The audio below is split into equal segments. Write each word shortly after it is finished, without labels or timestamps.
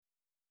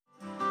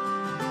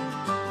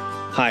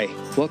Hi,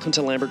 welcome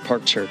to Lambert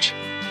Park Church.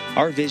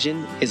 Our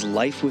vision is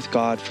life with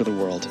God for the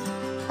world.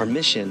 Our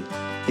mission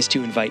is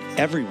to invite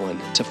everyone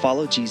to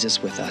follow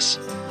Jesus with us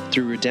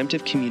through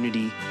redemptive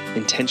community,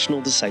 intentional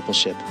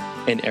discipleship,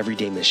 and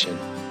everyday mission.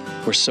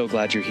 We're so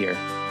glad you're here.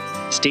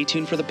 Stay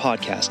tuned for the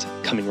podcast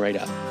coming right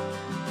up.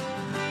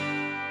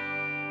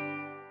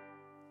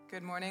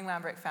 Good morning,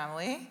 Lambert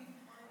family.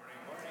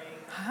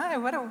 Hi,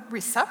 what a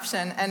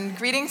reception, and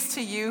greetings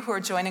to you who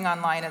are joining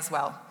online as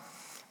well.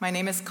 My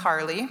name is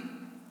Carly.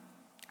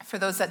 For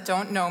those that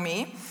don't know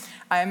me,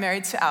 I am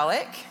married to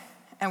Alec,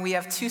 and we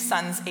have two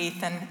sons,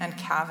 Ethan and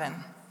Kevin.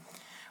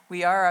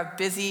 We are a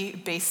busy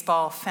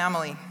baseball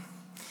family.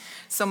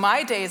 So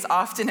my days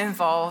often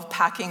involve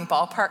packing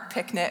ballpark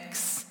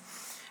picnics,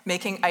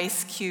 making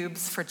ice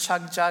cubes for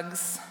chug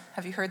jugs.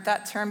 Have you heard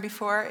that term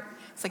before?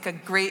 It's like a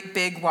great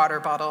big water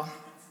bottle.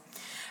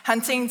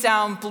 Hunting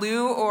down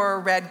blue or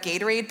red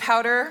Gatorade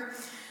powder,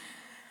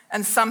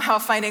 and somehow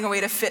finding a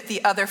way to fit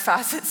the other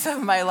facets of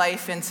my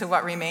life into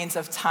what remains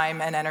of time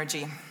and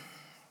energy.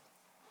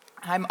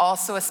 I'm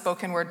also a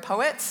spoken word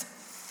poet,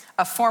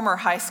 a former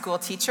high school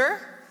teacher,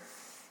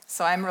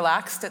 so I'm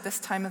relaxed at this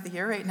time of the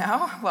year right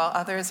now, while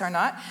others are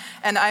not,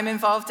 and I'm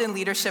involved in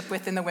leadership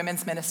within the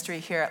women's ministry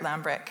here at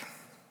Lambrick.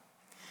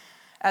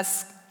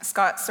 As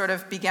Scott sort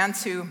of began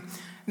to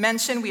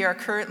mention, we are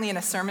currently in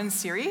a sermon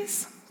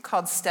series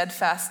called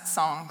Steadfast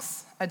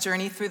Songs, a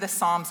journey through the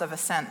Psalms of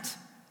Ascent.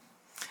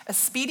 A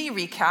speedy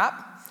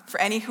recap for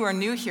any who are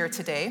new here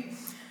today,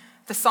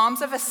 the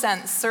Psalms of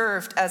Ascent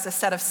served as a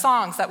set of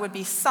songs that would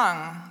be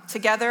sung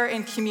together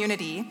in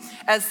community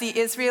as the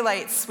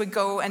Israelites would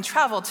go and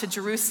travel to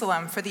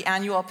Jerusalem for the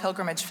annual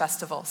pilgrimage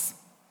festivals.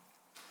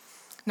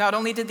 Not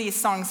only did these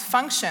songs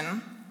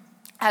function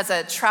as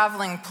a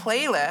traveling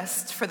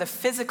playlist for the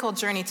physical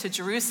journey to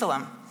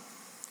Jerusalem,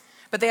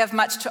 but they have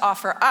much to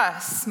offer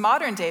us,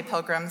 modern-day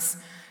pilgrims,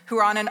 who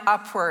are on an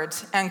upward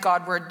and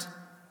Godward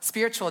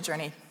spiritual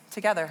journey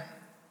together.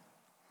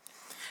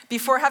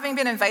 Before having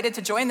been invited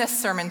to join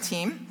this sermon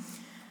team,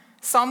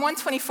 Psalm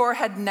 124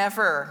 had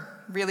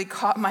never really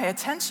caught my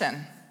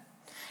attention.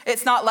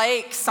 It's not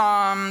like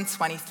Psalm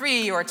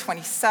 23 or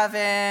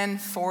 27,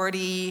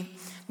 40,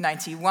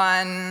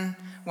 91,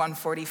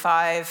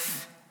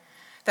 145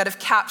 that have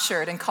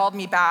captured and called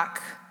me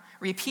back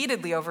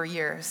repeatedly over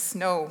years.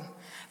 No,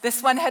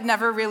 this one had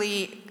never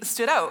really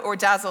stood out or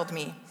dazzled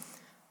me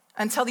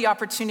until the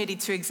opportunity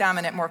to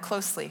examine it more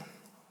closely.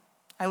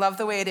 I love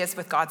the way it is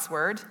with God's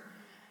word.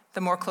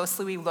 The more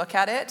closely we look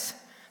at it,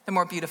 the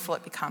more beautiful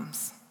it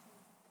becomes.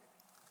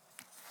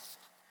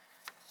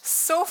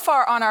 So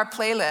far on our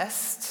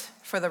playlist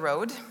for the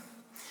road,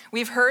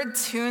 we've heard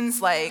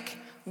tunes like,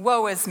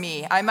 "Woe is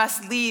me, I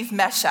must leave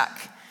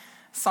Meshach,"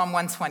 Psalm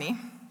 120.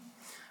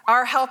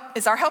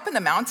 Is our help in the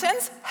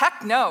mountains?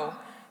 Heck no,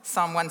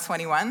 Psalm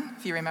 121,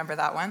 if you remember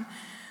that one.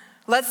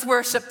 "Let's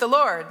worship the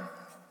Lord,"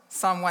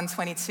 Psalm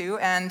 122,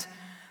 and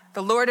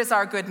 "The Lord is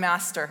our good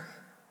master,"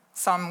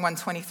 Psalm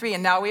 123,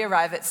 and now we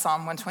arrive at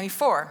Psalm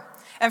 124.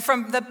 And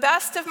from the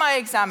best of my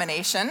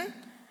examination,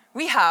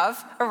 we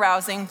have a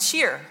rousing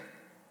cheer.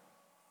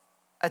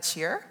 A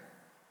cheer?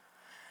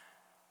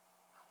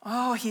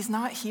 Oh, he's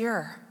not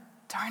here.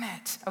 Darn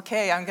it.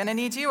 Okay, I'm gonna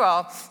need you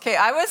all. Okay,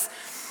 I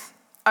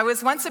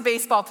was once a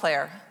baseball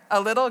player, a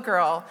little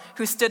girl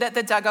who stood at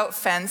the dugout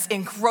fence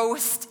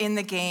engrossed in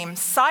the game,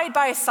 side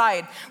by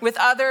side with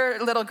other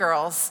little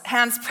girls,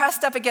 hands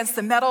pressed up against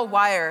the metal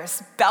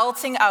wires,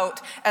 belting out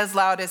as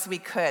loud as we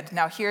could.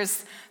 Now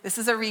this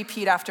is a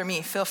repeat after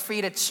me. Feel free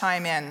to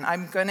chime in.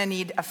 I'm gonna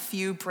need a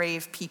few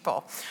brave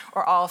people,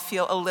 or I'll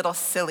feel a little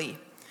silly.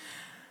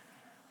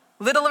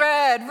 Little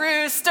red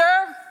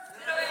rooster,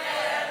 little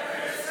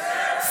red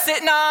rooster,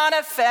 sitting on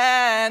a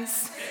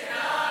fence,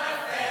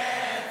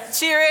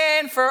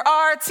 cheering for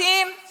our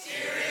team.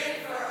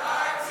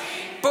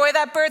 Boy,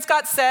 that bird's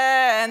got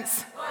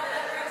sense.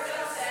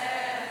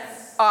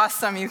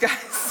 Awesome, you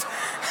guys.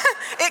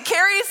 It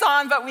carries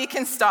on, but we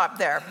can stop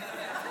there.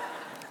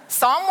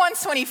 Psalm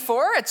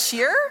 124, a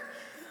cheer?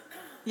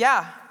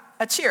 Yeah,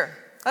 a cheer.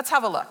 Let's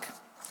have a look.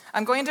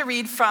 I'm going to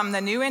read from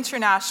the New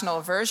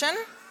International Version.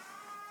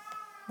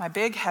 My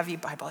big, heavy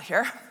Bible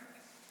here.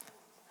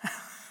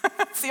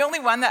 It's the only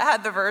one that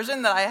had the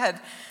version that I had.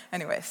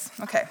 Anyways,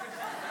 okay.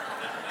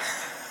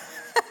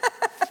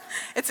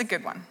 It's a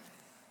good one.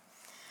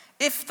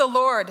 "If the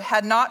Lord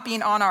had not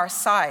been on our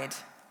side,"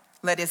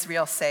 let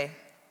Israel say.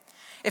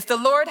 "If the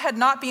Lord had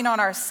not been on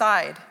our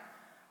side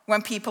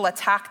when people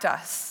attacked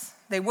us,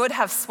 they would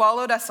have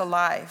swallowed us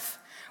alive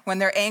when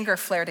their anger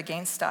flared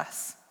against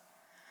us.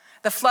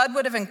 The flood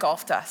would have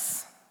engulfed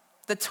us.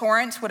 The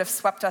torrent would have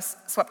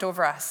swept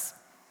over us.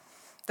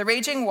 The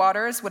raging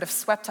waters would have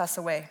swept us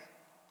away.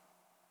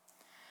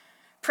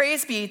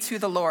 Praise be to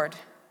the Lord,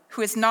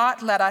 who has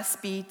not let us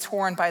be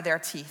torn by their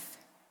teeth.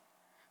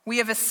 We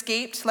have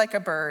escaped like a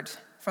bird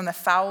from the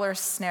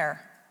fowler's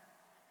snare.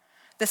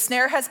 The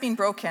snare has been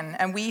broken,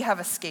 and we have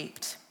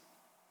escaped.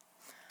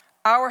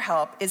 Our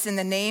help is in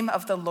the name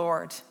of the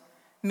Lord,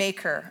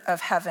 maker of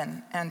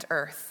heaven and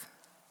earth."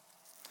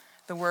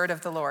 The word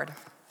of the Lord.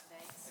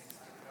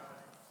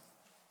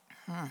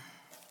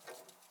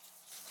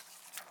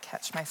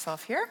 Catch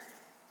myself here.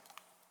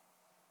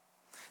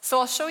 So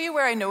I'll show you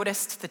where I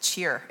noticed the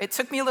cheer. It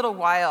took me a little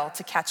while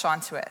to catch on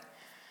to it.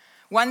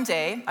 One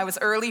day, I was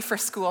early for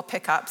school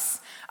pickups.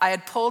 I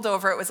had pulled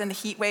over, it was in the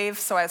heat wave,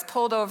 so I was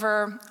pulled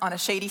over on a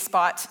shady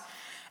spot,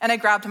 and I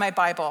grabbed my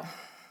Bible.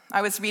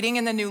 I was reading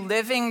in the New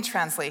Living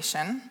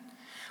Translation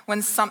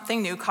when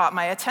something new caught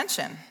my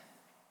attention.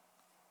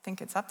 I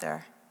think it's up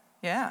there.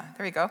 Yeah,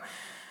 there we go.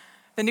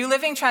 The New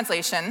Living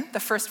Translation, the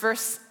first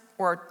verse,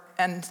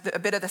 and a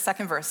bit of the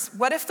second verse.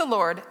 What if the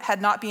Lord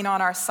had not been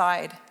on our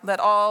side? Let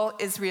all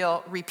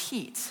Israel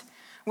repeat.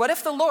 What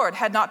if the Lord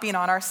had not been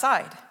on our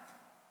side?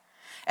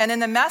 And in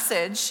the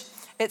Message,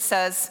 it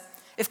says,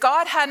 if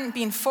God hadn't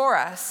been for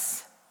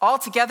us, all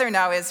together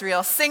now,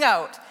 Israel, sing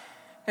out,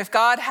 if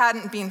God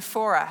hadn't been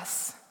for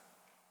us.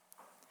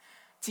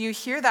 Do you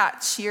hear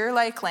that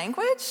cheer-like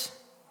language?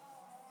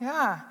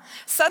 Yeah.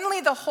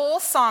 Suddenly, the whole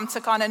psalm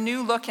took on a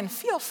new look and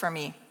feel for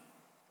me.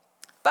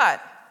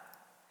 But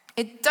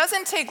it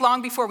doesn't take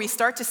long before we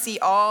start to see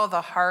all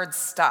the hard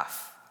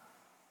stuff.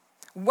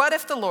 What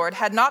if the Lord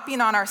had not been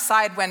on our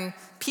side when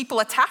people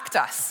attacked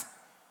us?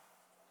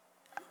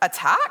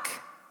 Attack?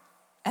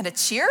 And a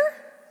cheer?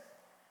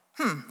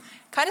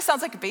 Kind of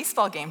sounds like a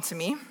baseball game to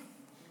me.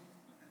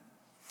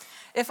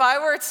 If I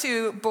were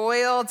to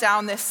boil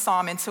down this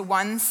psalm into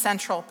one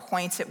central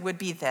point, it would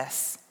be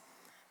this.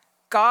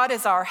 God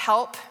is our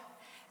help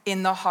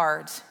in the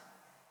hard,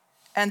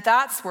 and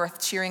that's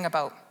worth cheering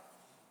about.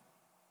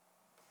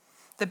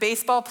 The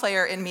baseball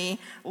player in me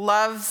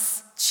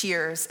loves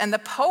cheers, and the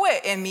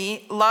poet in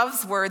me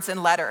loves words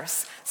and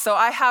letters. So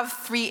I have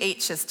 3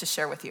 H's to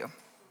share with you.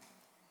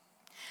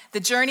 The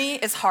journey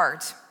is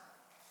hard.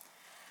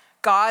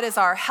 God is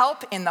our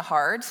help in the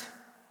hard.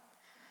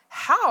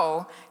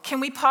 How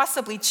can we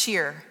possibly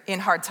cheer in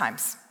hard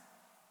times?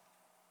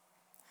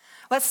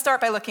 Let's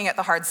start by looking at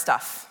the hard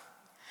stuff.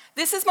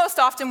 This is most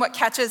often what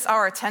catches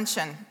our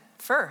attention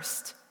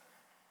first.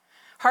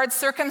 Hard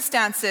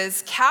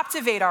circumstances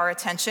captivate our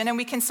attention, and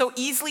we can so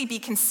easily be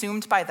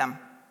consumed by them.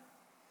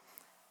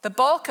 The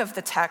bulk of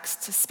the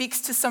text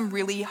speaks to some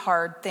really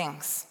hard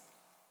things.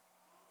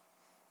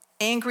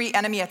 Angry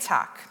enemy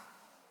attack,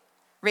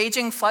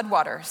 raging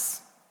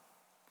floodwaters,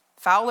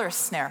 fowler's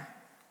snare.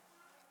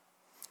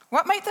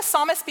 What might the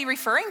psalmist be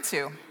referring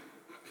to?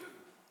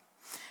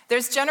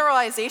 There's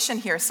generalization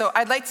here, so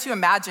I'd like to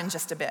imagine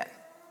just a bit.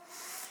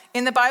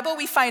 In the Bible,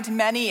 we find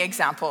many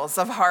examples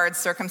of hard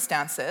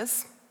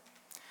circumstances.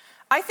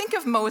 I think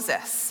of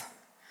Moses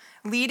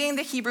leading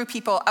the Hebrew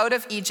people out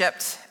of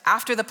Egypt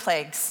after the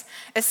plagues,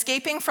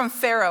 escaping from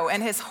Pharaoh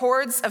and his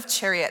hordes of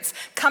chariots,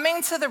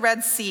 coming to the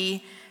Red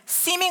Sea,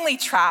 seemingly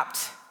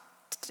trapped,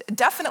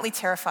 definitely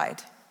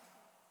terrified.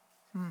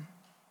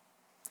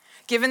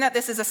 Given that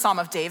this is a Psalm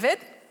of David,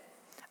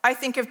 I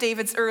think of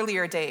David's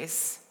earlier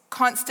days,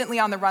 constantly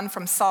on the run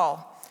from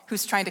Saul,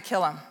 who's trying to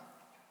kill him.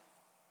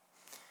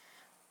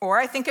 Or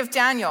I think of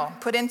Daniel,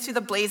 put into the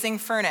blazing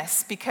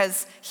furnace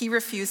because he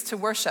refused to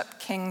worship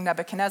King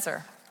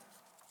Nebuchadnezzar.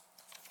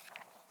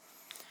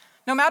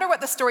 No matter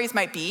what the stories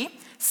might be,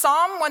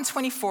 Psalm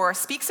 124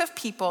 speaks of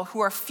people who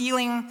are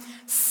feeling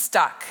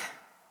stuck,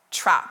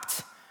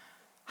 trapped,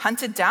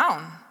 hunted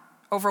down,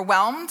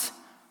 overwhelmed,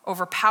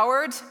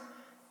 overpowered,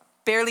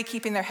 barely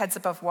keeping their heads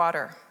above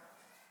water.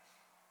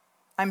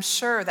 I'm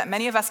sure that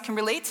many of us can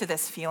relate to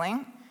this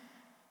feeling,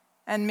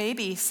 and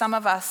maybe some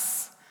of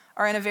us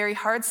are in a very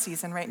hard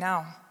season right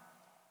now.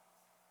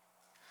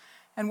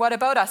 And what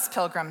about us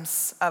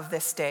pilgrims of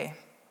this day?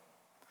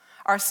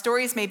 Our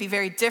stories may be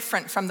very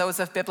different from those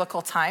of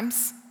biblical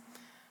times,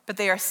 but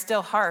they are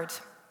still hard.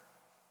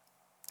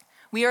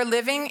 We are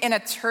living in a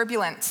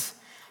turbulent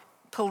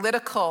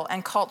political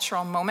and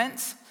cultural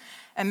moment,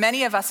 and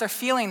many of us are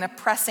feeling the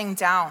pressing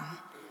down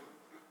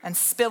and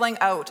spilling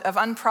out of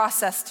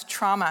unprocessed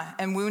trauma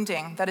and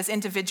wounding that is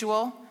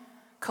individual,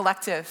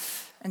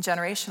 collective, and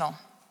generational.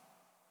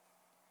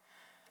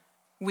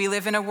 We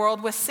live in a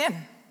world with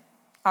sin,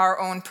 our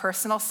own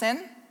personal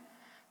sin,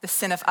 the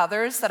sin of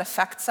others that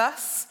affects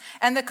us,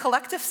 and the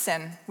collective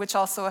sin, which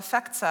also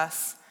affects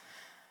us.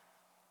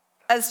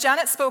 As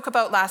Janet spoke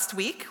about last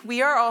week,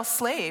 we are all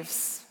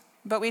slaves,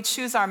 but we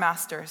choose our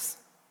masters.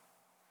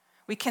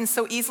 We can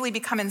so easily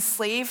become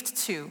enslaved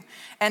to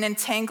and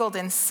entangled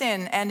in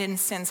sin and in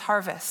sin's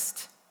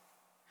harvest.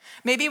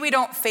 Maybe we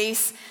don't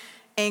face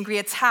angry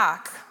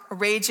attack,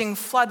 raging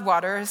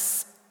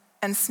floodwaters,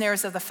 and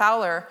snares of the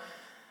fowler,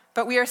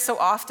 but we are so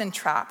often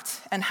trapped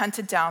and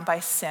hunted down by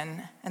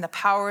sin and the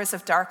powers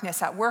of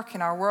darkness at work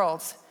in our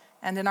world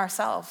and in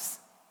ourselves.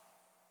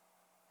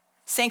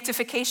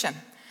 Sanctification,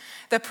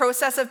 the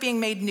process of being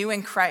made new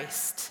in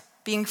Christ,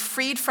 being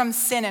freed from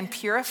sin and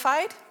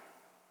purified,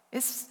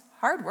 is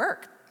hard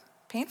work,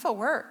 painful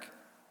work.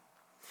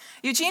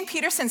 Eugene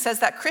Peterson says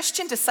that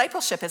Christian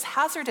discipleship is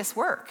hazardous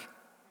work.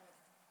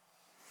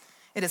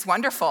 It is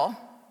wonderful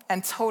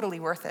and totally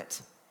worth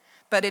it,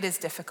 but it is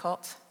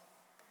difficult.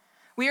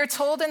 We are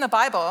told in the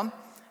Bible,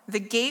 the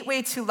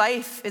gateway to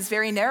life is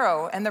very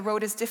narrow and the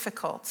road is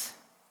difficult.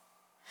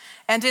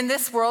 And in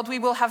this world we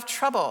will have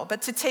trouble,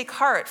 but to take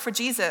heart, for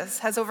Jesus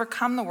has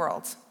overcome the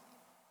world.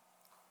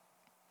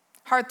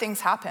 Hard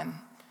things happen.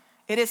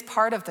 It is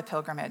part of the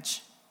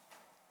pilgrimage.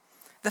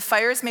 The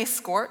fires may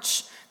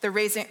scorch, the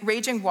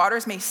raging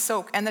waters may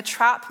soak, and the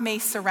trap may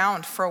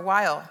surround for a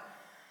while.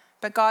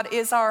 But God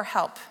is our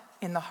help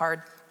in the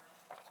hard.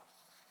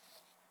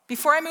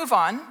 Before I move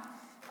on,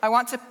 I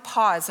want to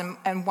pause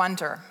and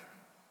wonder,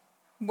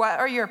 what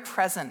are your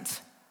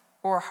present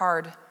or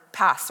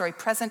past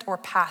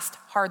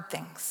hard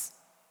things?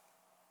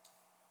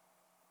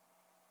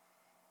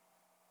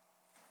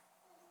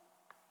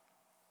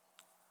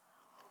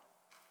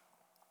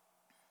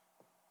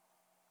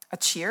 A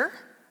cheer?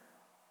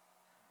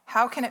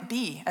 How can it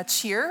be a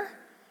cheer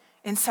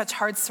in such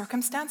hard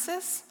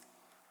circumstances?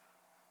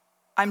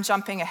 I'm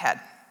jumping ahead.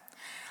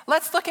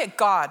 Let's look at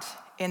God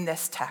in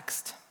this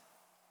text.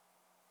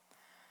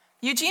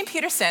 Eugene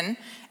Peterson,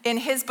 in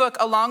his book,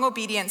 A Long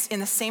Obedience in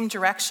the Same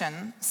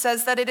Direction,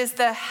 says that it is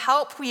the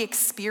help we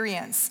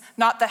experience,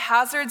 not the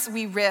hazards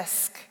we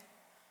risk,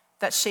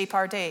 that shape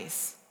our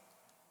days.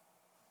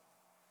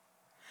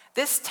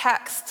 This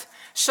text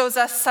shows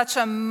us such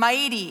a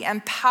mighty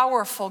and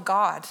powerful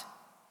God.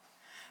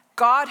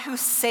 God who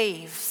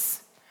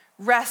saves,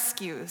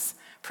 rescues,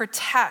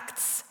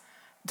 protects,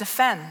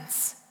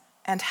 defends,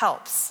 and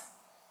helps.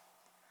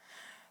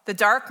 The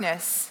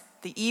darkness,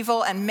 the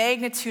evil, and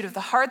magnitude of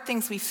the hard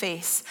things we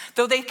face,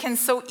 though they can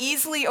so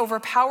easily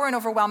overpower and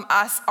overwhelm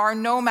us, are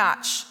no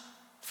match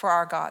for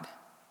our God.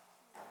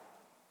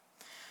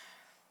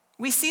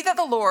 We see that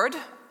the Lord,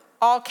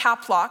 all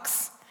cap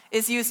locks,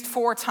 is used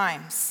 4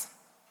 times.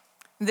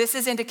 This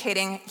is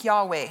indicating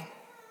Yahweh.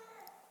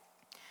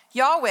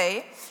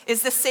 Yahweh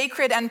is the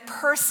sacred and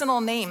personal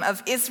name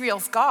of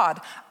Israel's God,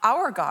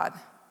 our God.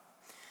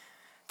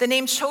 The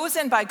name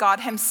chosen by God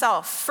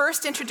himself,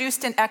 first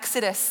introduced in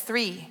Exodus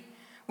 3,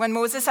 when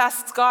Moses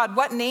asks God,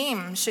 what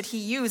name should he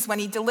use when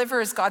he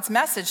delivers God's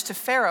message to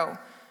Pharaoh?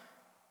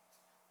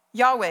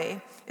 Yahweh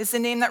is the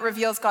name that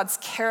reveals God's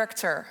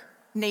character,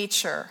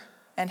 nature,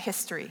 and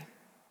history.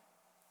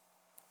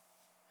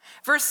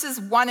 Verses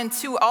 1 and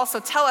 2 also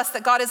tell us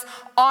that God is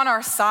on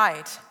our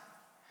side.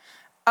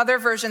 Other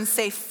versions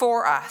say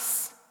for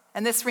us.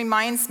 And this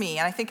reminds me,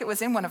 and I think it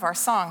was in one of our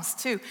songs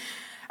too,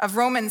 of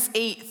Romans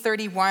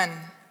 8:31.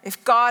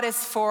 If God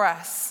is for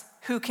us,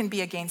 who can be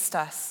against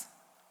us?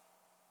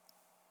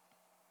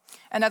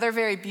 Another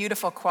very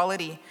beautiful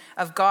quality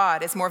of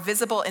God is more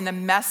visible in the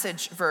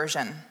Message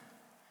version.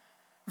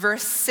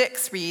 Verse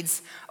 6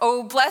 reads,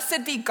 "Oh,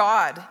 blessed be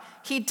God.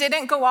 He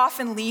didn't go off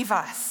and leave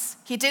us.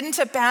 He didn't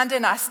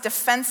abandon us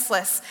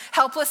defenseless,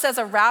 helpless as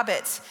a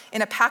rabbit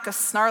in a pack of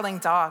snarling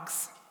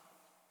dogs."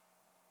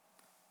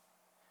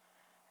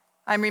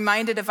 I'm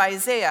reminded of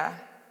Isaiah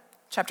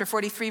chapter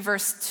 43,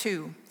 verse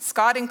 2.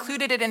 Scott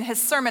included it in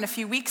his sermon a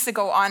few weeks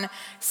ago on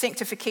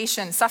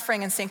sanctification,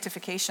 suffering and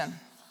sanctification.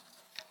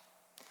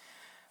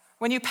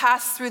 When you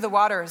pass through the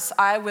waters,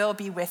 I will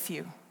be with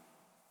you.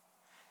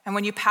 And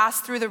when you pass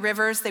through the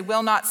rivers, they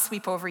will not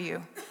sweep over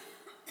you.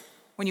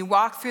 When you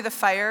walk through the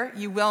fire,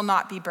 you will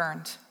not be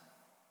burned.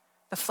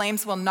 The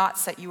flames will not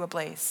set you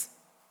ablaze.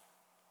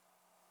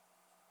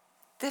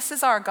 This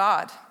is our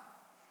God,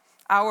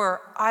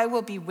 our I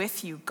will be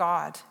with you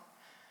God.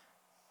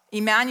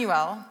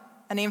 Emmanuel,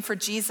 a name for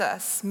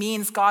Jesus,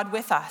 means God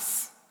with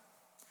us.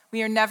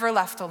 We are never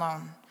left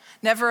alone,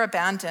 never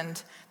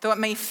abandoned, though it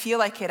may feel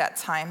like it at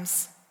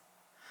times.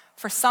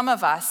 For some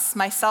of us,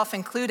 myself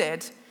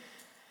included,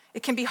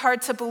 it can be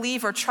hard to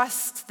believe or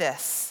trust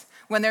this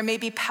when there may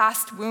be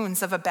past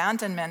wounds of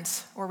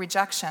abandonment or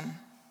rejection.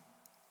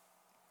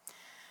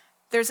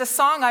 There's a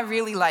song I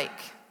really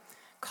like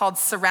called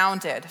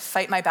Surrounded,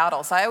 Fight My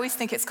Battles. I always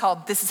think it's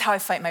called This Is How I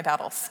Fight My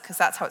Battles, because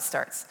that's how it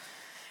starts.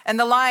 And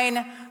the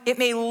line, "It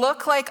may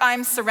look like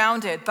I'm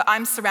surrounded, but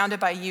I'm surrounded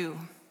by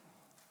you."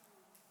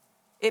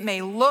 It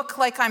may look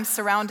like I'm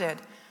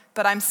surrounded,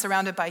 but I'm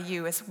surrounded by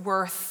you is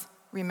worth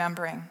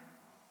remembering.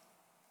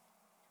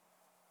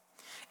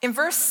 In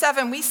verse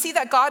 7, we see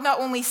that God not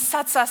only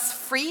sets us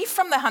free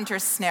from the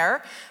hunter's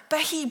snare,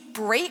 but he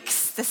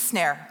breaks the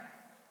snare.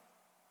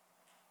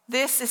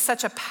 This is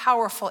such a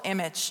powerful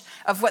image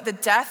of what the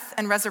death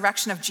and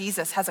resurrection of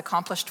Jesus has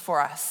accomplished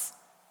for us.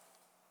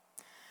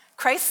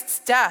 Christ's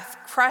death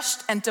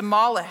crushed and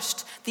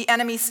demolished the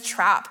enemy's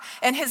trap,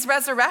 and his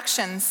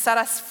resurrection set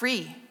us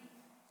free.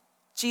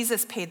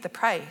 Jesus paid the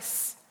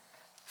price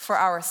for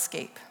our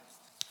escape.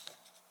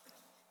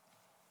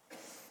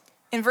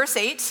 In verse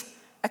 8,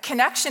 a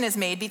connection is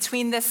made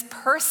between this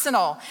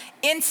personal,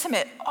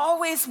 intimate,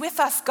 always with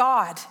us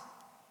God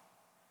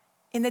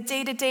in the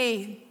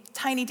day-to-day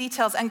tiny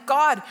details, and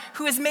God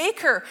who is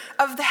maker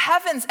of the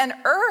heavens and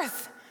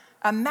earth,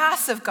 a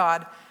massive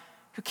God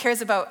who cares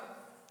about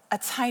a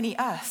tiny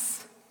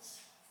us.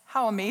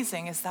 How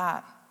amazing is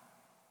that?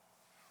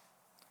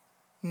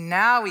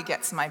 Now we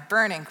get to my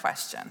burning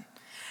question.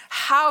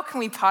 How can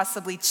we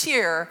possibly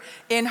cheer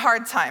in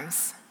hard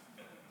times?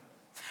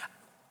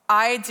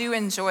 I do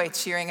enjoy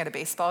cheering at a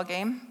baseball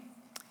game.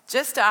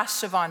 Just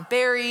ask Siobhan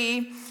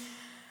Barry,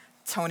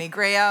 Tony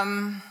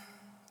Graham,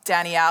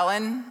 Danny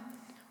Allen,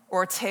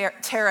 or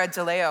Tara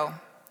DeLeo.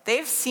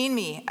 They've seen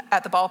me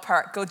at the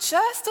ballpark go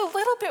just a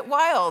little bit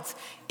wild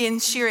in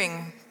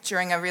cheering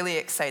during a really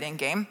exciting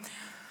game.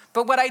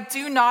 But what I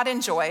do not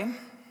enjoy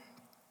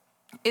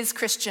is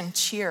Christian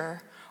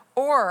cheer,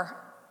 or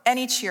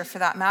any cheer for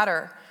that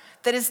matter,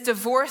 that is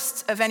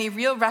divorced of any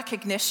real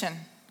recognition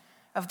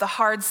of the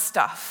hard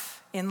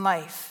stuff in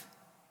life.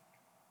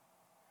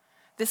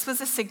 This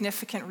was a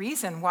significant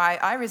reason why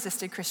I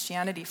resisted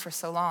Christianity for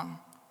so long.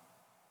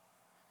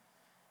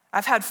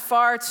 I've had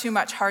far too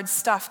much hard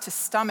stuff to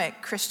stomach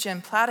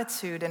Christian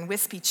platitude and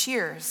wispy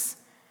cheers.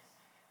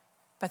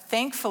 But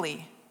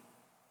thankfully,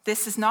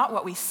 this is not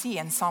what we see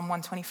in Psalm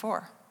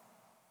 124.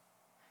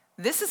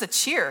 This is a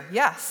cheer,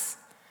 yes,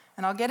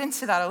 and I'll get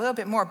into that a little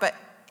bit more, but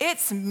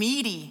it's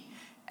meaty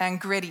and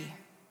gritty,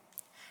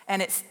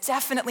 and it's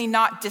definitely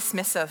not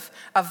dismissive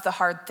of the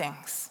hard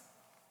things.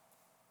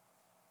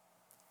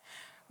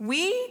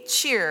 We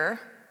cheer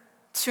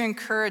to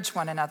encourage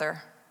one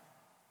another.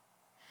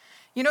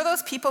 You know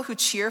those people who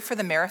cheer for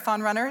the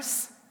marathon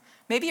runners?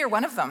 Maybe you're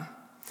one of them.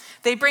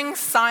 They bring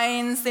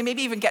signs, they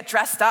maybe even get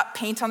dressed up,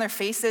 paint on their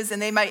faces,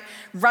 and they might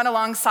run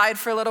alongside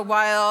for a little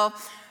while.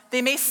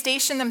 They may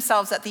station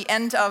themselves at the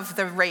end of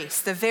the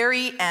race, the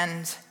very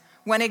end,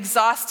 when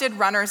exhausted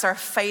runners are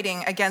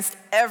fighting against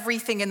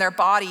everything in their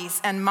bodies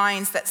and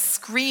minds that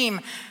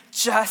scream,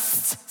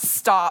 "Just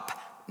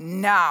stop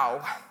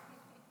now."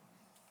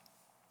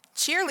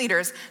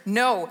 Cheerleaders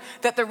know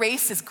that the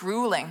race is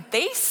grueling.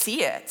 They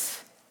see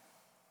it.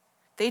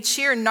 They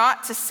cheer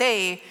not to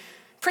say,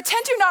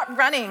 "Pretend you're not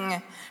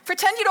running.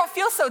 Pretend you don't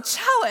feel so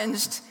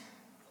challenged,"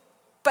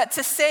 but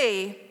to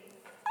say,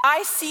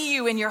 "I see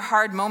you in your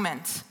hard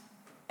moment,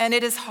 and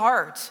it is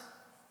hard.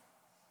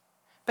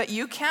 But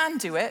you can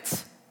do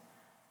it.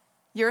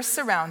 You're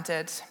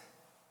surrounded.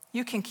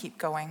 You can keep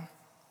going."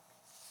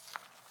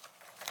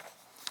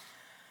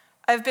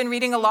 I've been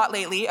reading a lot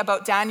lately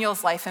about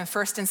Daniel's life in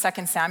 1 and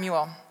 2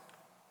 Samuel.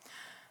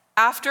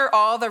 After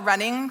all the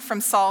running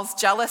from Saul's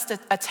jealous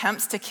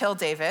attempts to kill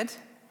David,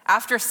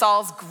 after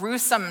Saul's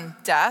gruesome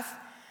death,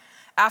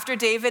 after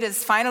David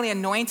is finally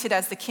anointed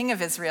as the king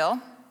of Israel,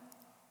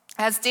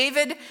 as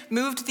David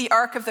moved the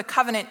Ark of the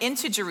Covenant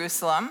into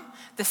Jerusalem,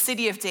 the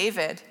city of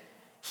David,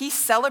 he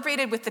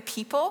celebrated with the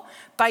people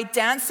by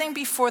dancing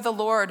before the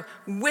Lord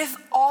with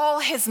all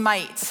his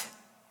might.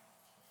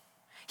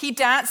 He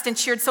danced and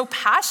cheered so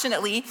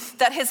passionately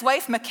that his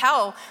wife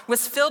Michal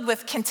was filled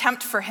with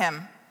contempt for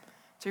him.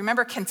 Do you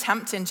remember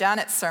contempt in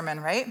Janet's sermon,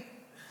 right?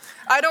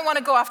 I don't want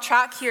to go off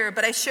track here,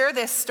 but I share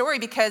this story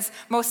because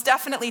most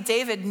definitely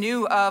David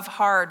knew of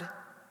hard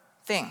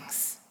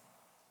things.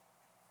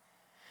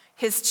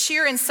 His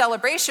cheer and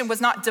celebration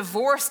was not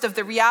divorced of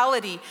the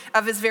reality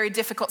of his very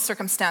difficult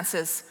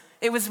circumstances.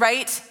 It was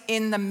right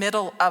in the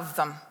middle of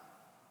them.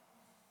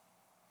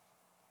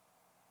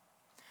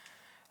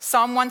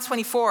 Psalm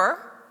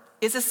 124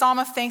 is a psalm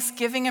of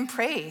thanksgiving and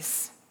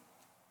praise.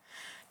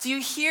 Do you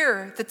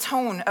hear the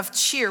tone of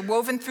cheer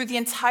woven through the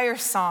entire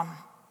psalm?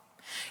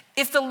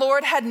 If the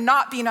Lord had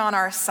not been on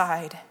our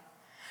side,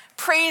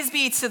 praise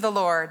be to the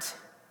Lord.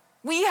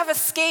 We have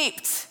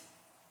escaped.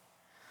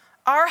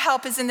 Our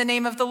help is in the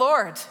name of the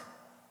Lord.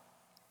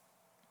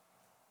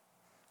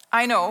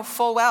 I know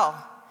full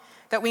well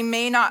that we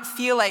may not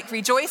feel like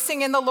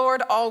rejoicing in the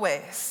Lord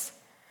always.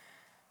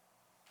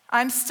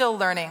 I'm still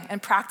learning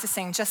and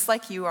practicing just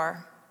like you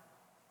are,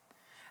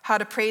 how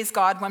to praise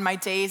God when my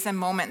days and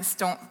moments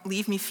don't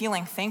leave me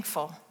feeling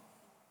thankful.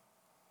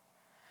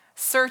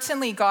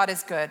 Certainly God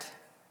is good.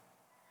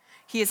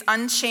 He is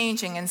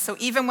unchanging, and so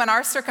even when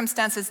our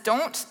circumstances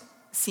don't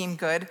seem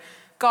good,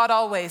 God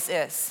always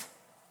is.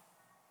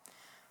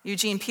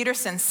 Eugene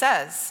Peterson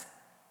says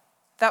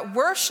that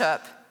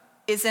worship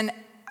is an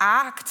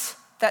act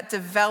that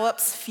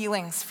develops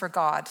feelings for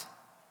God,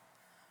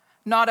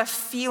 not a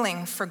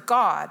feeling for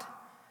God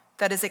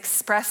that is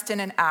expressed in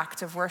an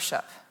act of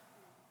worship.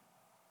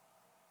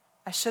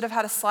 I should have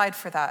had a slide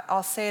for that.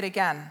 I'll say it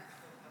again.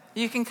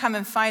 You can come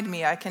and find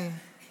me. I can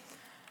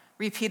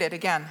repeat it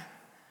again.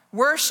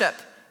 Worship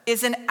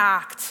is an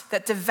act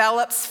that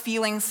develops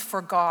feelings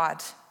for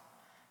God,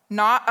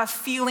 not a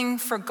feeling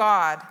for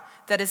God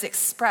that is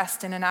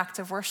expressed in an act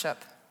of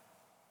worship.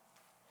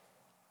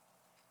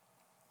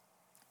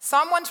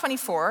 Psalm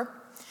 124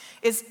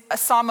 is a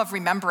psalm of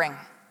remembering.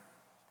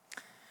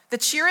 The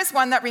cheer is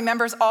one that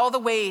remembers all the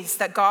ways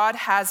that God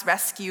has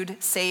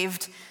rescued,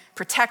 saved,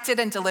 protected,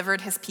 and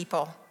delivered his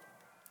people.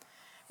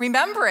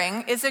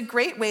 Remembering is a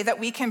great way that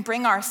we can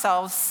bring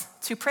ourselves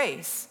to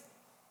praise.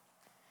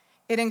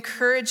 It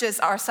encourages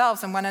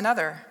ourselves and one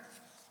another.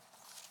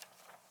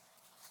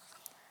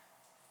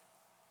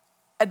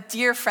 A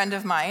dear friend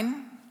of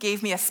mine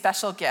gave me a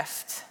special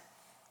gift.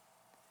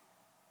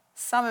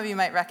 Some of you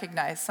might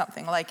recognize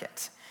something like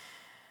it.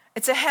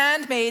 It's a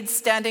handmade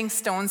standing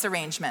stones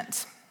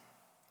arrangement.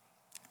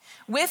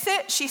 With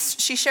it, she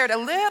shared a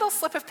little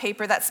slip of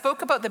paper that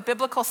spoke about the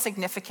biblical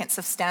significance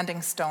of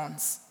standing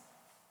stones.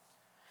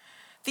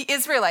 The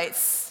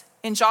Israelites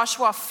in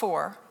Joshua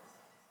 4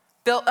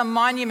 built a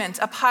monument,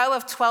 a pile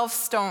of 12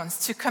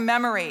 stones to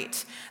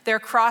commemorate their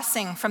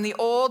crossing from the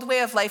old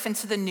way of life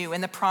into the new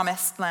in the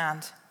promised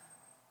land.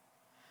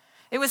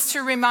 It was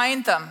to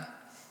remind them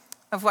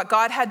of what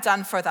God had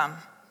done for them,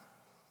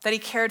 that he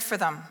cared for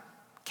them,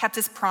 kept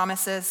his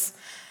promises,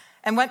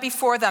 and went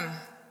before them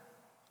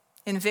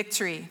in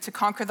victory to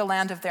conquer the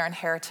land of their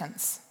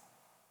inheritance.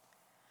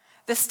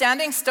 The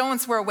standing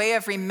stones were a way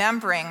of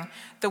remembering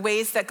the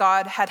ways that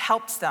God had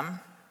helped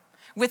them,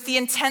 with the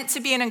intent to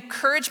be an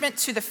encouragement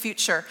to the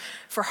future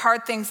for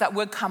hard things that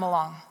would come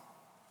along.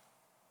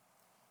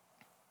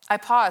 I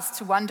paused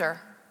to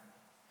wonder,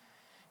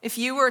 if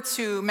you were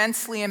to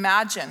mentally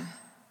imagine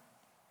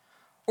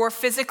or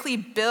physically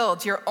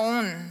build your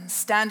own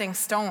standing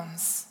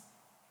stones,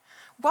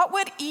 what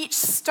would each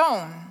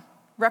stone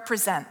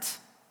represent?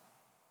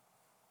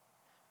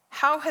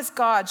 How has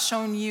God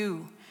shown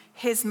you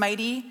his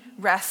mighty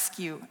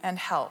rescue and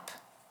help?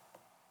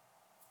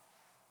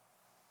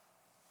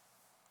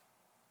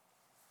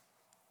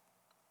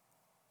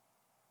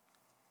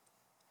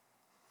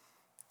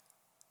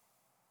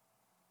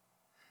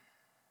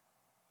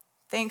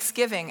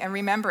 Thanksgiving and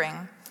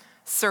remembering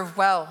serve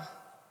well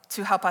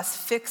to help us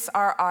fix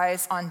our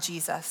eyes on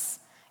Jesus,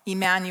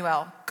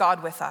 Emmanuel,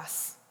 God with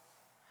us.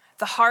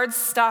 The hard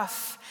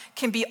stuff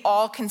can be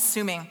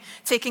all-consuming,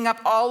 taking up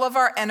all of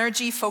our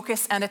energy,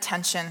 focus, and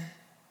attention.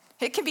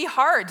 It can be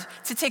hard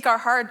to take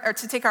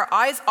our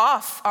eyes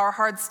off our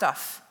hard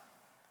stuff.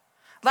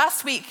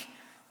 Last week,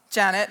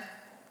 Janet,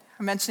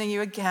 I'm mentioning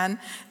you again,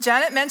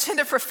 Janet mentioned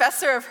a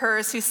professor of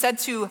hers who said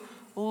to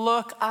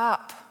look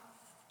up.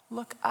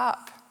 Look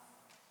up.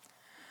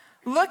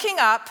 Looking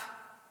up,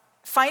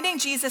 finding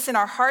Jesus in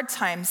our hard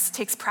times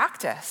takes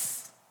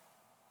practice.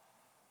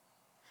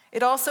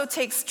 It also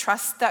takes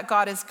trust that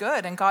God is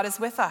good and God is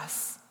with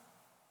us.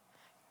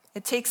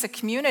 It takes a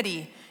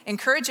community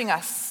encouraging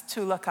us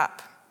to look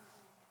up.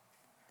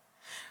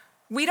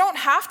 We don't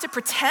have to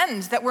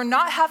pretend that we're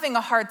not having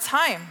a hard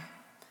time.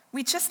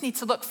 We just need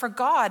to look for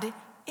God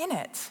in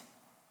it.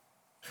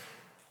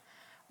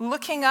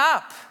 Looking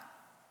up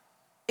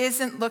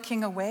isn't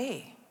looking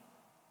away.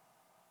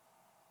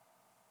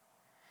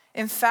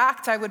 In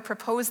fact, I would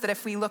propose that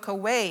if we look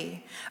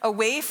away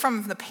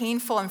from the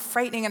painful and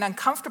frightening and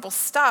uncomfortable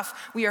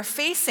stuff we are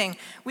facing,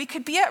 we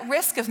could be at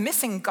risk of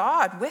missing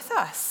God with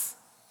us.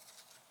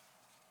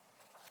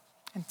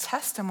 And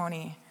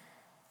testimony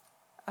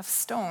of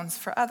stones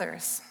for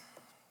others.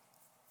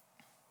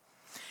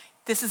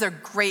 This is a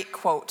great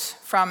quote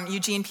from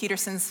Eugene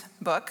Peterson's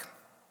book.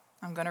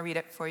 I'm going to read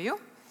it for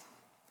you.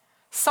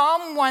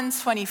 Psalm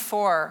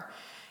 124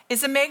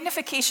 is a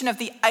magnification of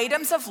the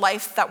items of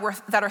life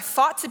that are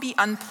thought to be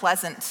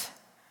unpleasant,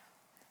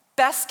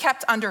 best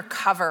kept under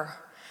cover,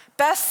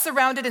 best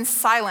surrounded in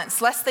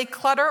silence, lest they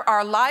clutter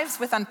our lives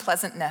with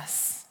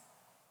unpleasantness.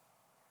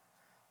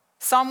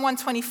 Psalm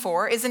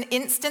 124 is an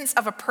instance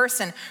of a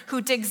person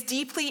who digs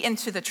deeply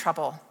into the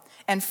trouble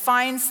and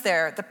finds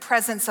there the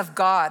presence of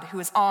God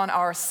who is on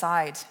our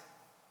side.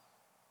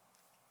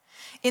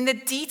 In the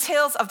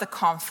details of the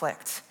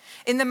conflict,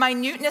 in the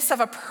minuteness of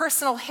a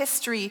personal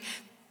history,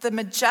 the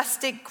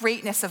majestic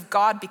greatness of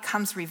God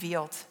becomes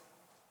revealed.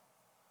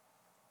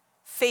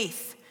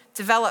 Faith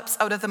develops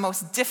out of the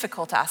most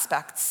difficult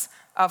aspects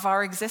of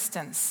our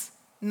existence,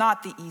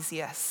 not the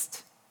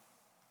easiest.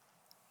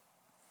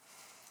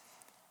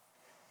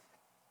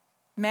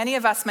 Many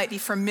of us might be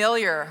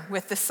familiar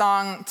with the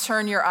song,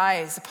 "Turn Your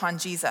Eyes Upon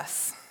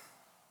Jesus."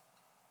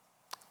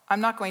 I'm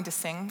not going to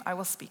sing, I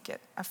will speak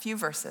it. A few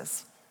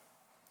verses.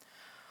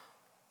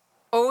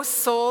 "O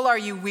soul, are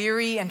you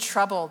weary and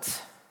troubled?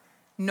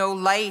 No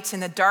light in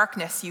the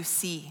darkness you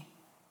see.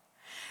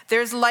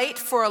 There's light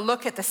for a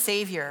look at the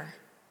Savior,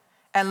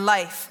 and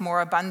life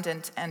more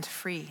abundant and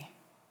free.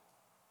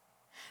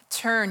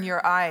 Turn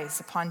your eyes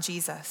upon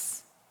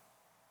Jesus.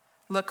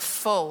 Look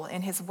full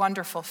in his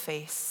wonderful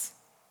face,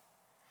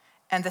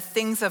 and the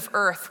things of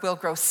earth will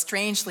grow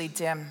strangely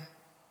dim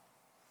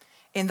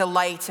in the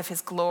light of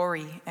his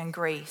glory and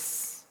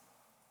grace.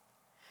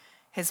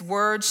 His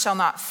word shall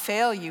not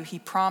fail you, he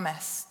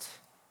promised.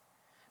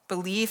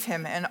 Believe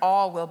him and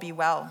all will be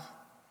well.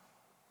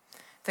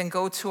 Then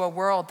go to a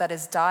world that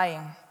is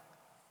dying,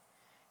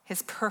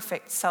 his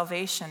perfect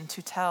salvation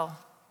to tell."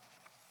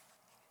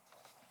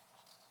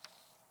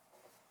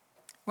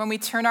 When we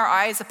turn our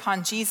eyes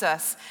upon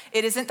Jesus,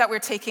 it isn't that we're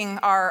taking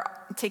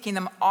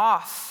them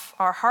off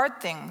our hard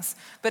things,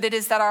 but it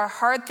is that our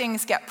hard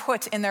things get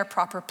put in their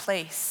proper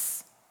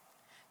place.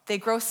 They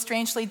grow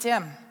strangely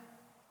dim,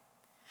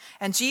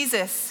 and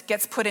Jesus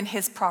gets put in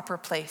his proper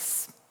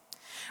place.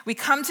 We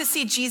come to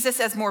see Jesus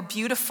as more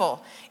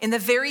beautiful in the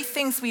very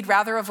things we'd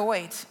rather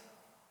avoid.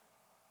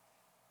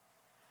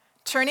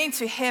 Turning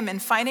to him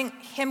and finding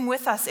him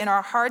with us in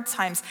our hard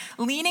times,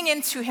 leaning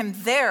into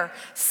him there,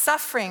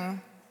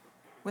 suffering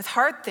with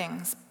hard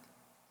things,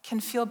 can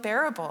feel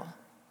bearable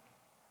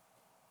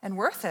and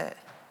worth it.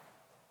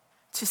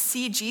 To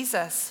see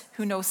Jesus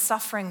who knows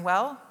suffering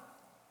well,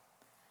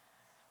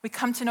 we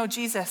come to know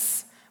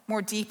Jesus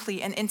more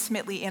deeply and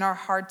intimately in our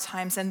hard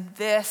times, and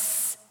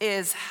this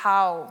is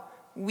how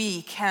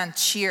we can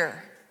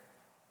cheer.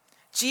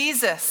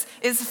 Jesus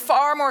is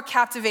far more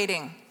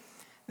captivating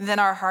than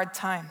our hard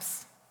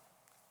times.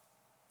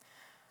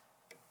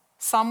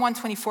 Psalm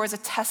 124 is a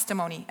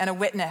testimony and a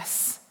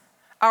witness.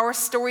 Our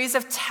stories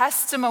of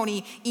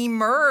testimony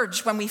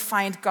emerge when we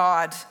find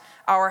God,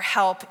 our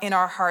help in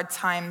our hard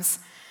times.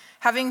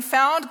 Having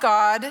found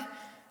God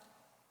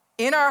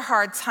in our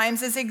hard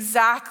times is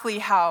exactly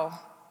how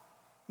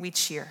we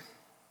cheer.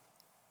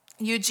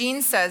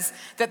 Eugene says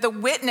that the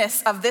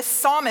witness of this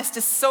psalmist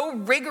is so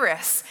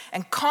rigorous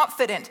and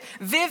confident,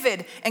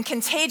 vivid and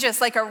contagious,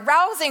 like a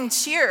rousing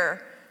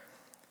cheer,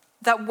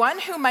 that one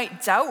who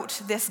might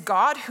doubt this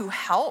God who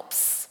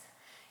helps,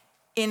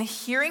 in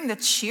hearing the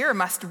cheer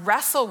must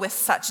wrestle with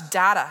such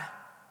data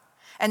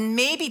and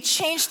maybe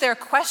change their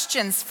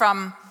questions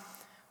from,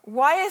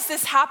 why is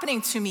this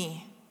happening to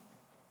me?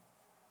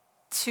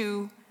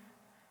 To,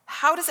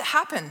 how does it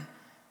happen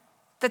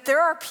that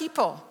there are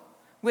people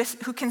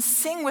who can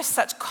sing with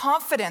such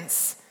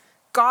confidence,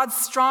 God's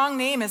strong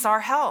name is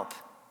our help?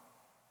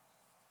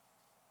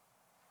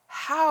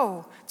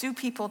 How do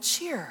people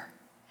cheer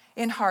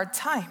in hard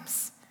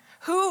times?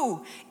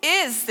 Who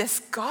is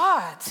this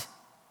God?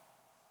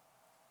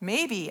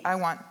 Maybe I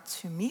want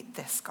to meet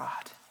this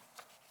God.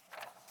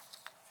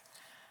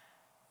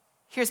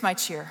 Here's my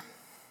cheer,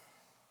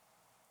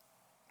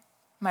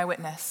 my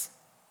witness.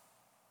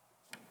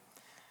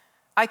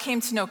 I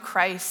came to know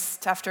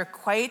Christ after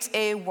quite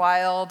a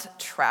wild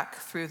trek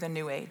through the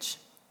New Age,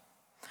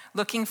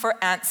 looking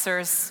for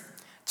answers,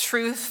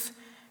 truth,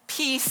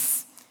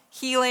 peace,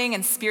 healing,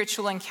 and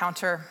spiritual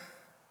encounter.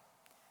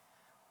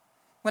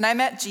 When I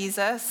met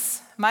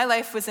Jesus, my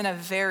life was in a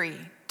very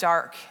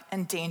dark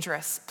and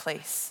dangerous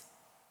place.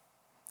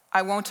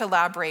 I won't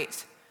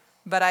elaborate,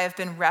 but I have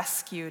been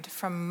rescued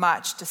from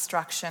much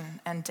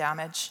destruction and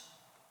damage.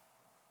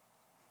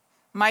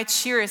 My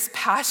cheer is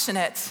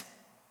passionate,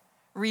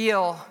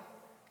 real,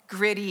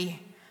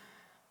 gritty.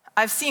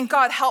 I've seen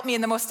God help me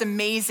in the most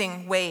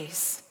amazing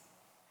ways.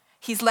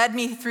 He's led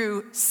me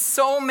through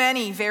so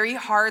many very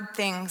hard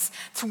things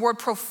toward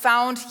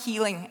profound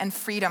healing and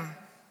freedom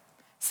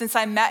since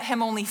I met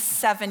him only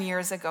 7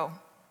 years ago.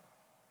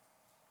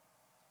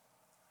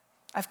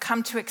 I've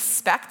come to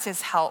expect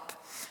his help,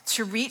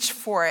 to reach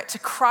for it, to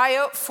cry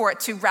out for it,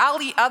 to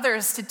rally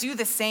others to do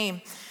the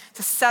same,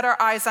 to set our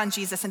eyes on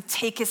Jesus and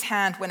take his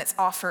hand when it's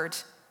offered.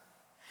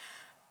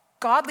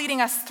 God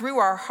leading us through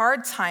our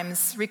hard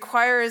times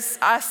requires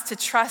us to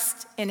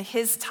trust in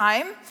his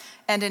time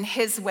and in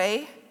his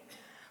way,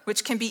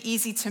 which can be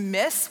easy to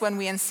miss when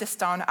we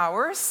insist on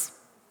ours.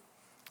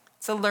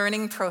 It's a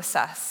learning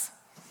process.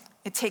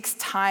 It takes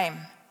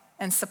time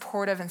and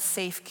supportive and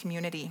safe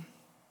community.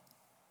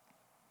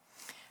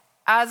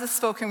 As a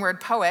spoken word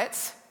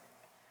poet,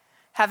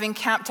 having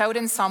camped out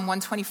in Psalm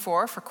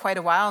 124 for quite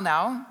a while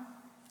now,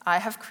 I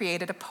have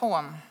created a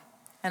poem,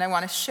 and I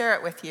want to share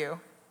it with you.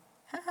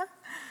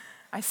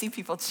 I see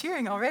people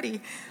cheering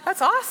already.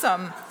 That's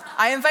awesome.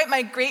 I invite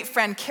my great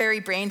friend Carrie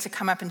Brain to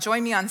come up and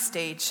join me on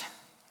stage.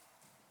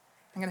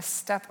 I'm going to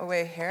step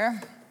away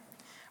here.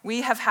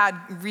 We have had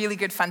really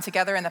good fun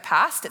together in the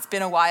past. It's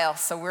been a while,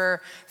 so we're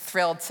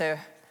thrilled to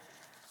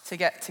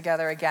get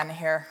together again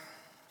here.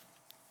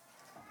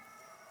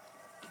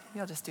 Maybe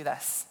I'll just do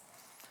this,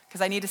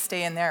 because I need to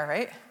stay in there,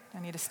 right?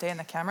 I need to stay in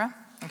the camera?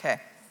 Okay.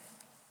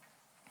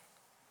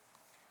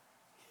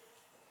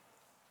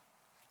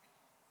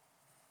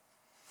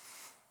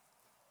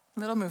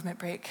 Little movement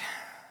break.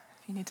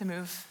 If you need to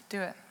move, do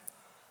it.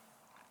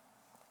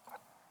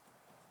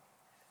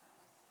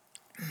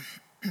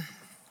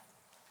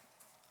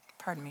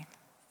 Pardon me.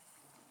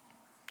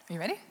 Are you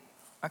ready?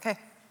 Okay.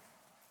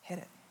 Hit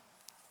it.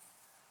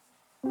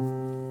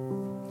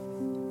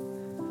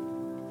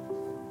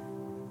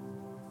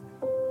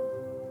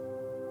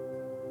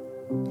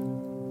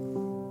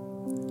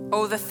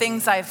 Oh, the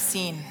things I've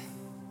seen.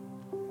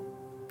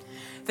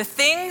 The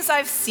things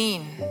I've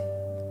seen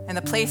and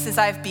the places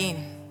I've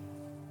been.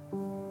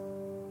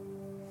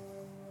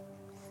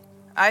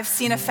 I've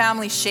seen a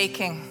family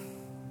shaking,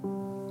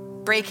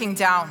 breaking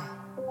down.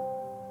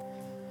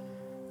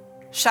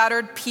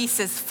 Shattered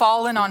pieces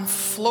fallen on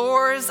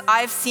floors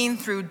I've seen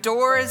through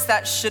doors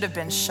that should have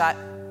been shut.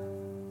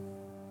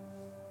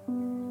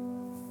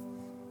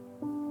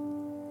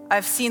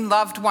 I've seen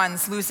loved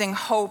ones losing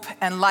hope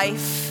and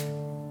life.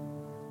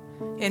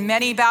 In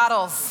many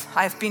battles,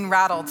 I've been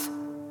rattled.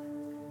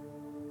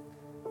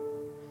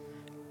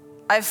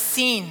 I've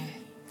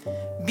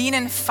been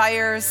in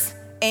fires,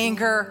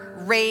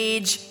 anger,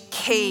 rage,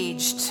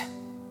 caged.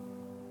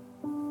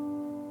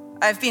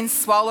 I've been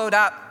swallowed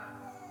up,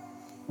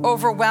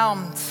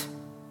 overwhelmed,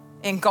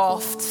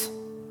 engulfed.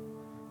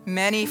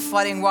 Many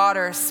flooding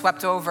waters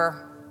swept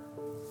over.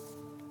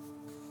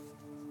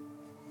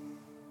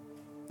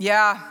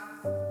 Yeah,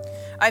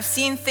 I've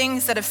seen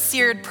things that have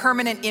seared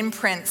permanent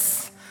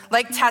imprints,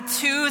 like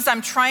tattoos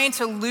I'm trying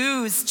to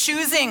lose,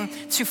 choosing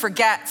to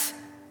forget.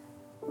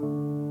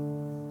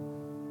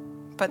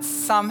 But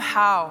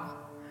somehow,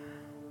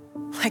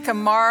 like a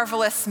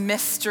marvelous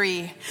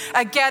mystery,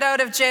 a get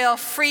out of jail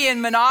free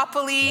in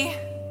Monopoly,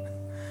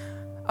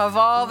 of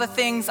all the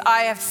things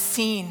I have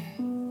seen,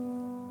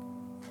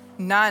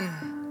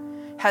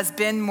 none has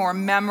been more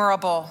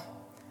memorable,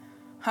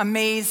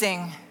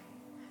 amazing,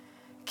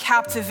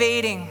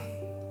 captivating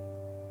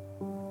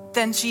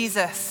than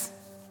Jesus.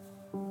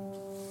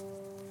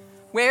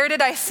 Where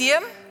did I see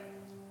him?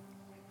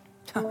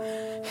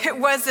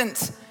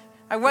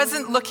 I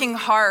wasn't looking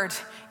hard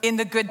in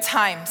the good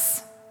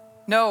times.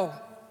 No.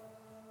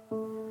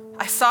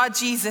 I saw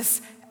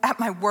Jesus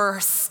at my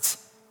worst,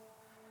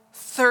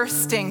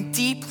 thirsting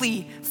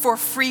deeply for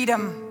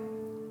freedom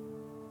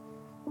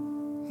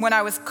when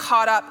I was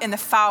caught up in the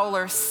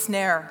fowler's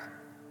snare.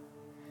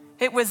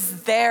 It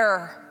was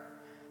there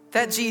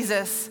that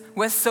Jesus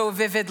was so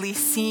vividly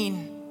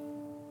seen,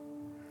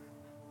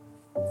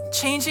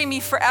 changing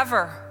me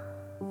forever,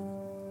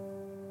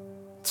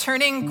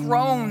 turning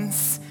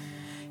groans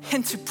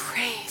into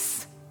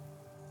praise.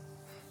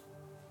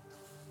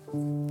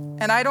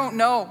 And I don't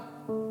know,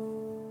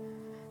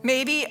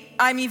 maybe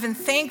I'm even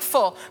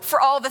thankful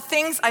for all the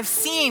things I've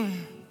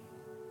seen,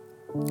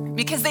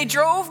 because they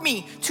drove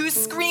me to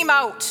scream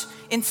out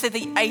into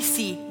the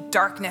icy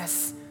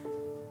darkness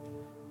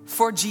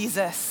for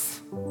Jesus.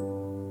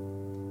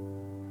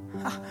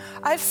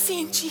 I've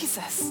seen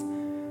Jesus.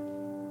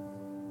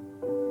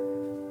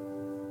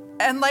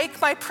 And like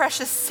my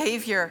precious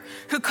Savior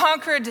who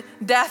conquered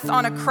death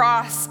on a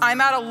cross, I'm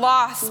at a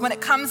loss when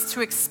it comes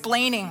to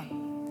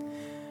explaining,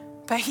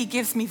 but he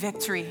gives me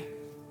victory.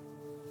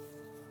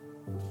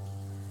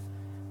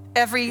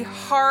 Every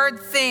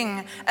hard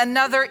thing,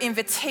 another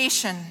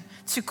invitation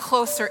to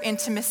closer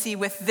intimacy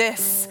with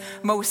this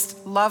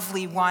most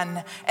lovely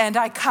one, and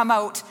I come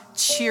out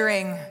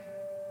cheering.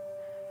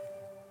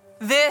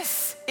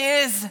 This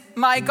is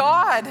my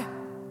God.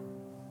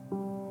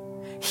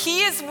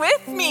 He is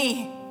with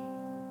me.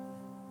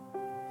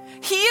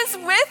 He is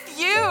with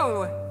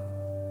you.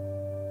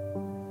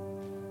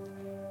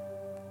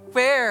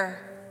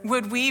 Where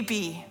would we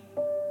be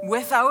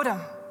without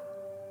him?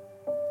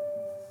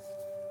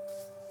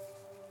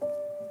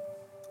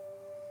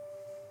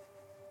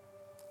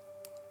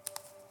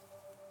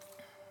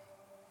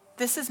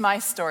 This is my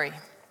story.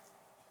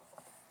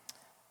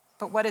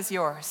 But what is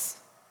yours?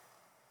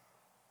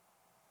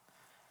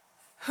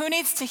 Who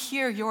needs to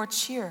hear your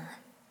cheer?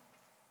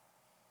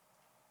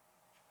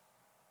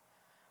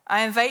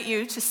 I invite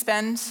you to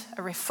spend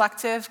a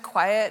reflective,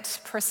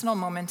 quiet, personal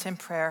moment in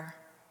prayer.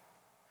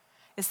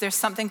 Is there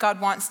something God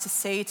wants to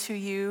say to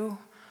you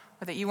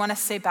or that you want to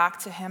say back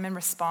to him in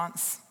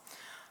response?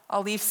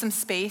 I'll leave some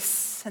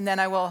space and then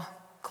I will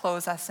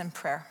close us in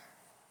prayer.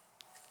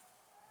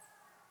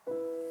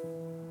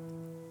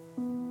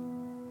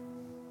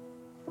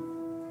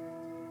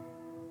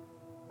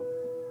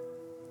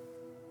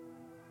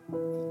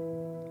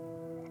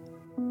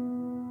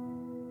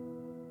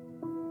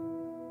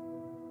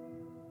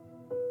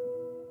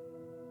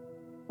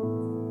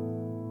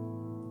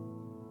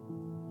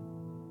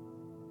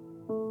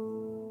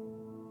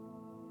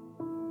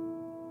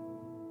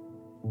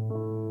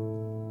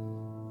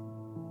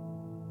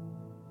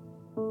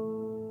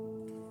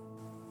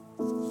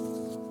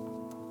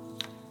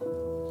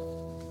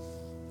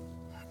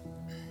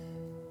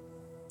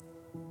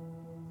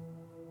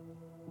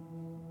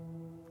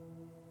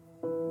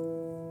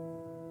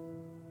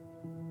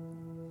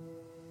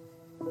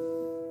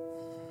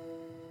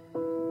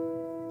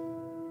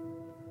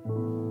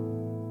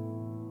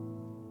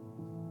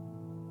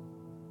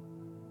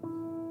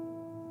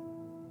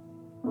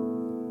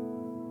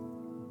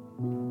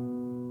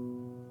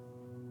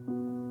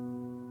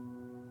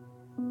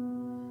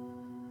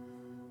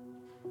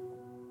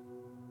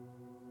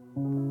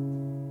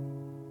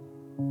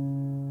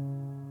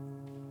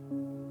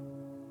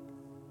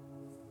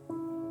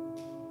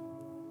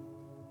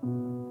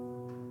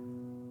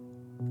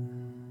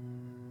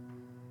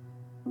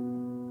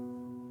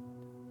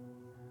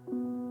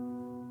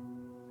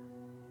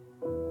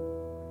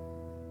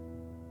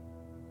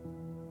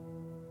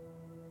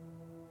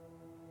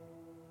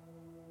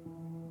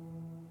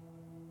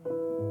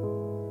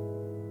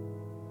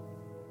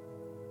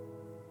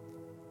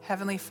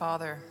 Heavenly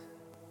Father,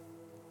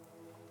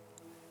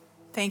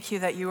 thank you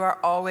that you are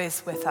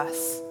always with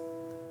us,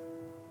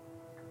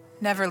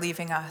 never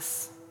leaving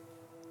us,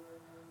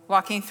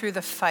 walking through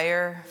the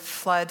fire,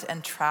 flood,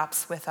 and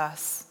traps with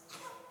us.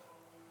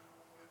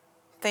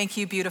 Thank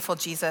you, beautiful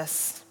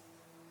Jesus,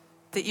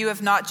 that you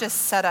have not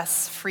just set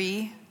us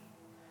free,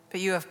 but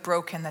you have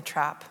broken the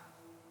trap.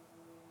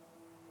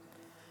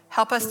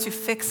 Help us to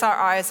fix our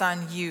eyes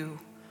on you,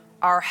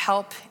 our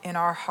help in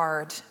our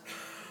hard.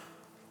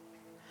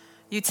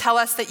 You tell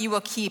us that you will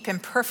keep in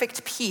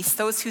perfect peace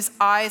those whose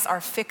eyes are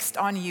fixed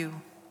on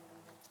you.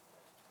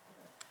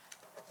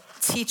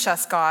 Teach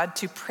us, God,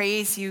 to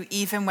praise you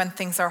even when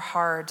things are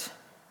hard,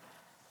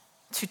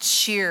 to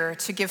cheer,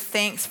 to give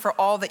thanks for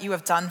all that you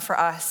have done for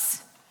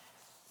us,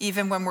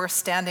 even when we're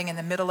standing in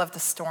the middle of the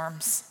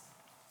storms.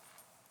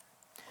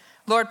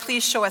 Lord,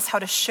 please show us how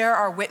to share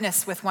our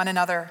witness with one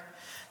another,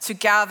 to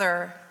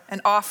gather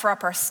and offer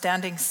up our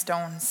standing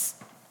stones.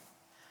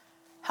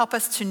 Help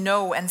us to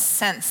know and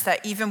sense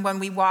that even when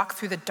we walk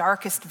through the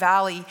darkest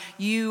valley,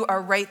 you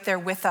are right there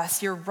with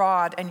us. Your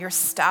rod and your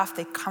staff,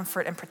 they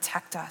comfort and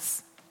protect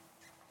us.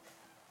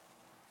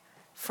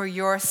 For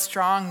your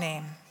strong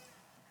name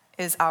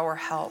is our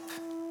help.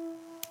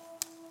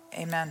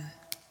 Amen.